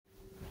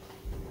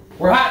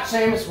We're hot,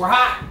 Seamus. We're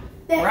hot.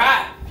 We're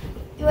hot.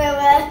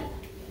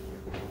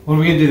 What are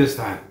we gonna do this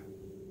time?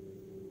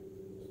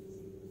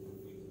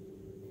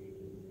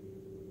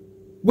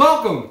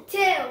 Welcome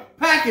to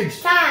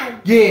package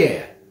time.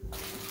 Yeah.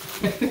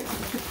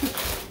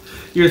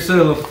 You're a silly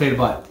little potato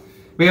butt.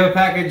 We have a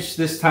package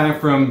this time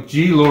from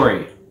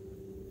Loree.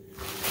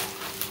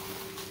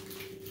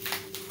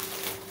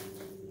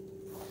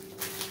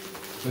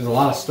 There's a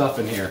lot of stuff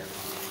in here.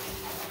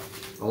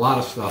 A lot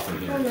of stuff in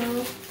here. Oh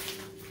no.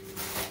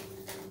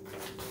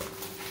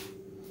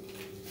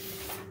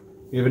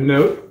 You have a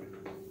note.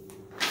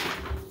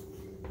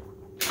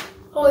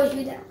 Always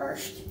read that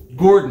first.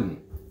 Gordon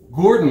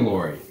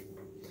Loree.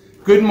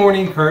 Good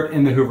morning, Kurt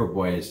and the Hoover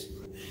boys.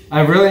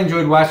 I've really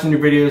enjoyed watching your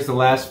videos the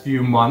last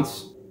few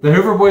months. The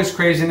Hoover boys'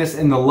 craziness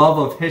and the love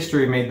of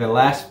history made the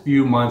last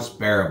few months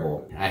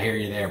bearable. I hear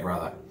you there,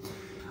 brother.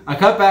 I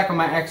cut back on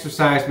my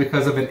exercise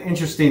because of an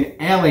interesting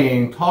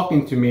alien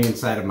talking to me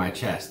inside of my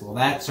chest. Well,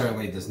 that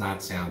certainly does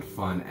not sound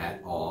fun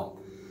at all.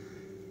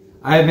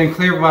 I have been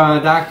cleared by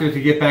a doctor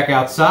to get back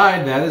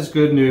outside. That is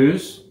good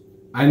news.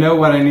 I know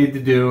what I need to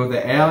do.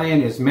 The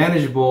alien is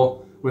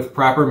manageable with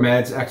proper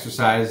meds,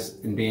 exercise,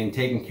 and being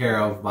taken care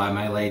of by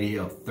my lady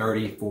of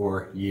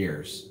 34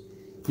 years.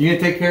 You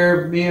gonna take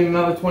care of me in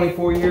another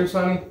 24 years,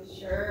 honey?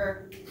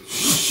 Sure.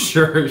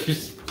 Sure, you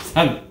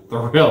sound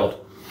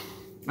thrilled.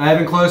 I have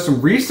enclosed some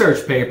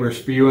research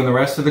papers for you and the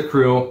rest of the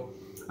crew.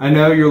 I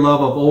know your love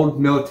of old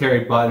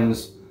military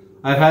buttons.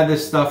 I've had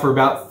this stuff for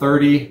about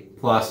 30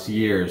 plus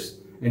years.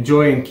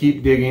 Enjoy and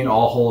keep digging,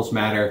 all holes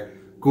matter.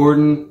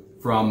 Gordon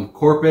from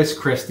Corpus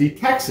Christi,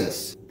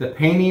 Texas. The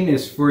painting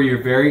is for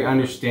your very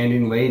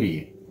understanding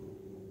lady.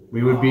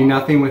 We would be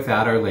nothing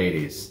without our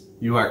ladies.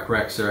 You are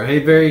correct, sir. Hey,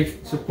 very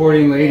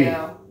supporting lady.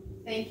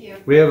 Thank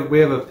you. We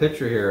have a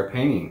picture here, a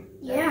painting.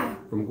 Yeah.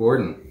 From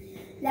Gordon.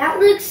 That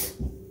looks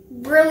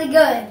really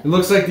good. It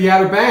looks like the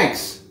Outer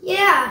Banks.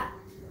 Yeah.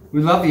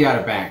 We love the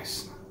Outer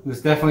Banks.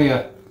 There's definitely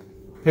a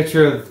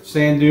picture of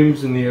sand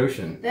dunes in the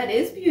ocean. That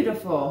is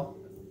beautiful.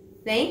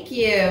 Thank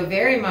you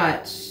very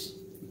much.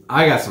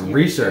 I got some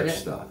research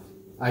stuff.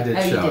 I did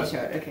show it. You did show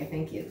it. Okay,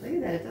 thank you. Look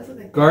at that. It does look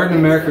like Garden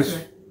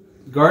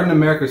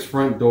America's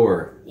front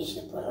door. You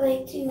should put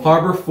like two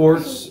Harbor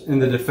forts in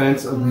the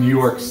defense of New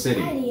York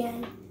City.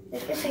 The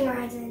fishing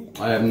rods in.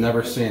 I have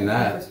never seen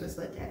that. We're supposed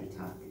to let Daddy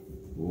talk.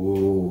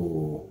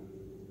 Ooh.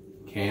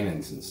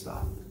 Cannons and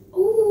stuff.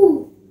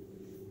 Ooh.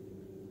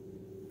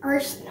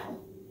 Arsenal.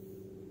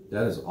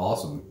 That is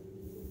awesome.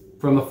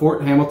 From the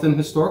Fort Hamilton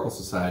Historical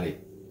Society.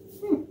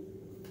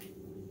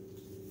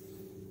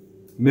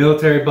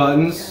 Military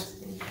buttons.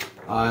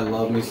 I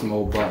love me some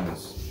old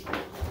buttons.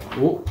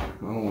 Oh,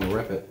 I don't want to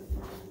rip it.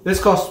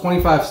 This costs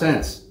 25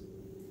 cents.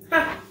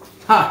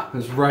 Ha,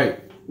 that's right.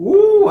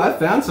 Ooh, I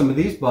found some of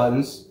these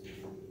buttons.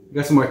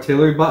 Got some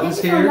artillery buttons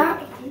here.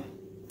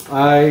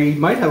 I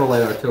might have a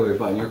light artillery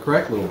button. You're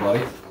correct, little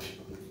buddy.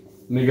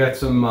 And we got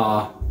some,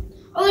 oh,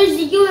 there's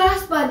the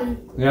US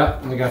button. Yeah,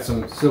 and we got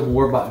some Civil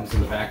War buttons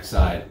in the back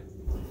side.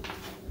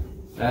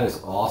 That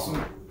is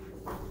awesome.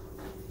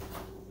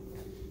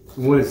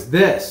 And what is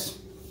this?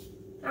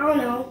 I don't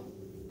know.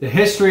 The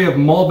history of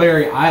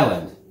Mulberry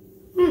Island.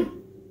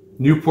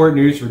 Newport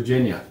News,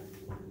 Virginia.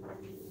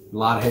 A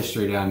lot of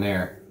history down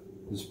there.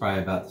 This is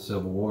probably about the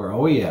Civil War.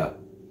 Oh yeah.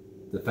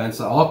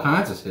 Defense, all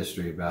kinds of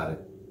history about it.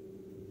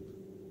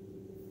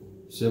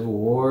 Civil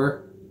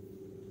War.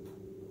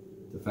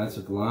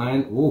 Defensive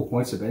line. Ooh,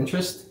 points of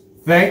interest.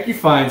 Thank you,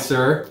 fine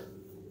sir.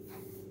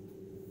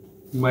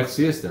 You might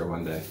see us there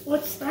one day.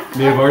 What's that?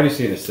 You may have already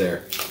seen us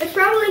there. It's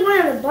probably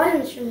one of the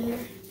buttons from here.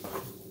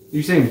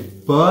 You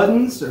saying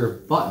buttons or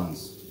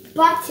buttons?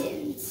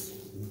 Buttons.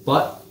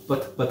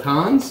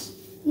 Batons?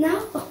 No.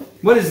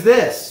 What is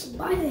this?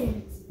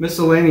 Buttons.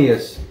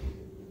 Miscellaneous.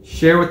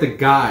 Share with the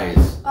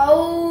guys.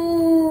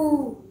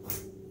 Oh.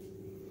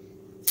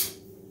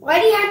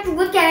 Why do you have to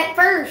look at it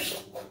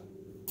first?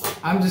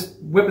 I'm just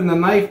whipping the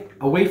knife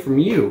away from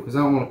you because I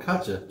don't want to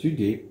cut you too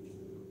deep.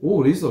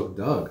 Ooh, these look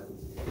dug.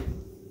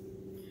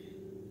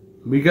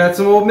 We got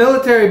some old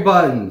military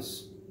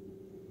buttons.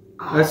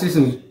 I see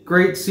some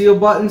Great Seal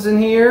buttons in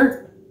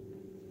here.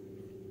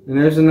 And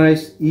there's a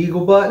nice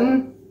Eagle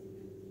button.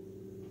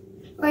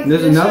 Like And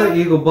there's another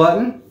Eagle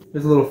button.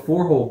 There's a little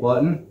 4-hole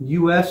button.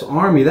 U.S.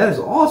 Army. That is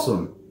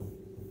awesome.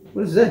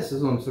 What is this?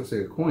 This almost looks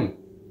like a coin.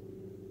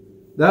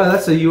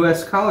 That's a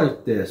U.S. collar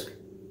disc.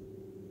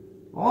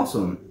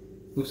 Awesome.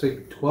 Looks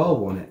like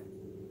 12 on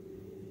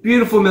it.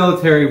 Beautiful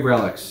military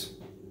relics.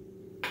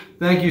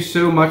 Thank you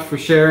so much for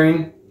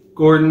sharing.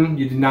 Gordon,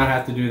 you did not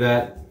have to do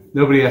that.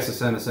 Nobody has to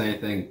send us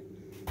anything.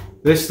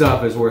 This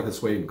stuff is worth its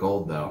weight in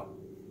gold, though.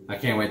 I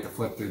can't wait to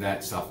flip through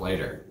that stuff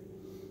later.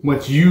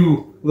 Once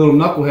you little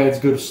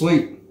knuckleheads go to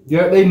sleep.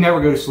 Yeah, they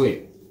never go to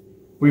sleep.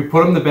 We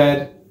put them to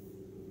bed.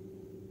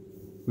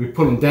 We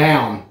put them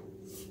down.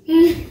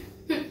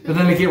 But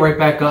then they get right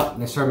back up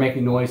and they start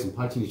making noise and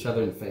punching each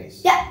other in the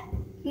face. Yeah.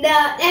 No,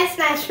 that's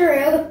not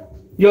true.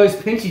 You always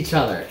pinch each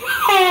other.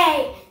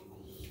 Hey!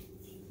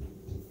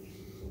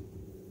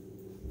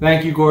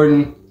 Thank you,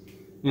 Gordon.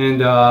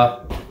 And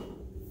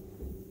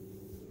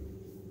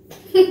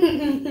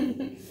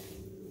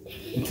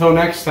Until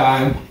next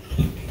time.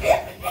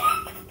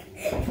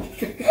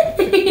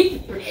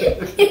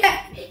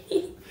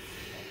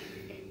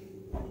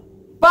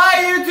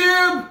 Bye,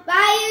 YouTube!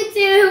 Bye,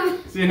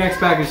 YouTube! See you next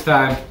package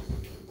time.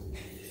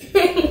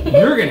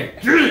 You're gonna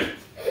get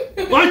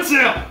it! Lights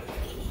out!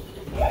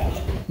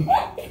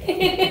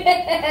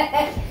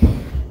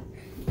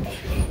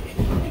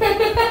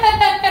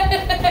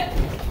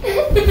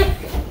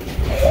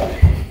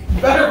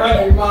 Better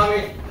run your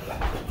mommy.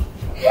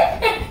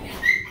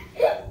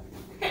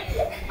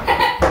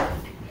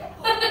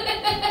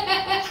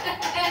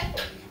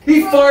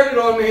 He farted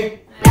on me.